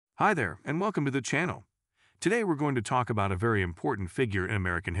Hi there, and welcome to the channel. Today we're going to talk about a very important figure in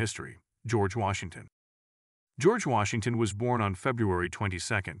American history, George Washington. George Washington was born on February 22,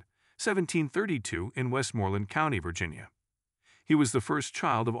 1732 in Westmoreland County, Virginia. He was the first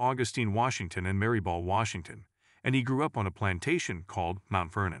child of Augustine Washington and Mary Ball Washington, and he grew up on a plantation called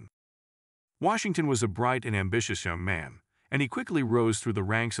Mount Vernon. Washington was a bright and ambitious young man, and he quickly rose through the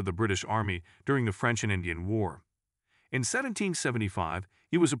ranks of the British Army during the French and Indian War. In 1775,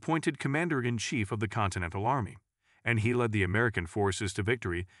 he was appointed Commander-in-Chief of the Continental Army, and he led the American forces to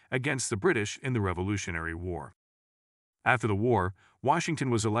victory against the British in the Revolutionary War. After the war, Washington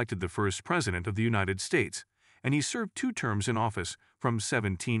was elected the first President of the United States, and he served 2 terms in office from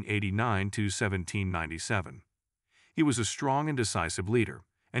 1789 to 1797. He was a strong and decisive leader,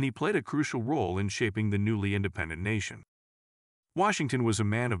 and he played a crucial role in shaping the newly independent nation. Washington was a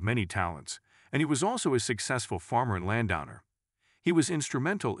man of many talents, and he was also a successful farmer and landowner. He was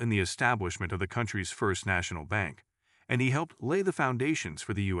instrumental in the establishment of the country's first national bank, and he helped lay the foundations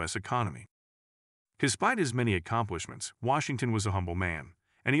for the U.S. economy. Despite his many accomplishments, Washington was a humble man,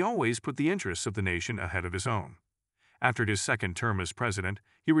 and he always put the interests of the nation ahead of his own. After his second term as president,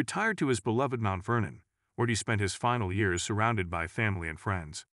 he retired to his beloved Mount Vernon, where he spent his final years surrounded by family and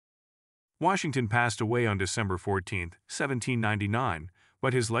friends. Washington passed away on December 14, 1799,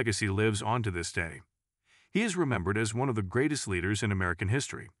 but his legacy lives on to this day. He is remembered as one of the greatest leaders in American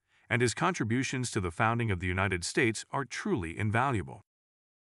history, and his contributions to the founding of the United States are truly invaluable.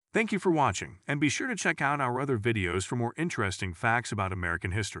 Thank you for watching, and be sure to check out our other videos for more interesting facts about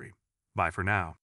American history. Bye for now.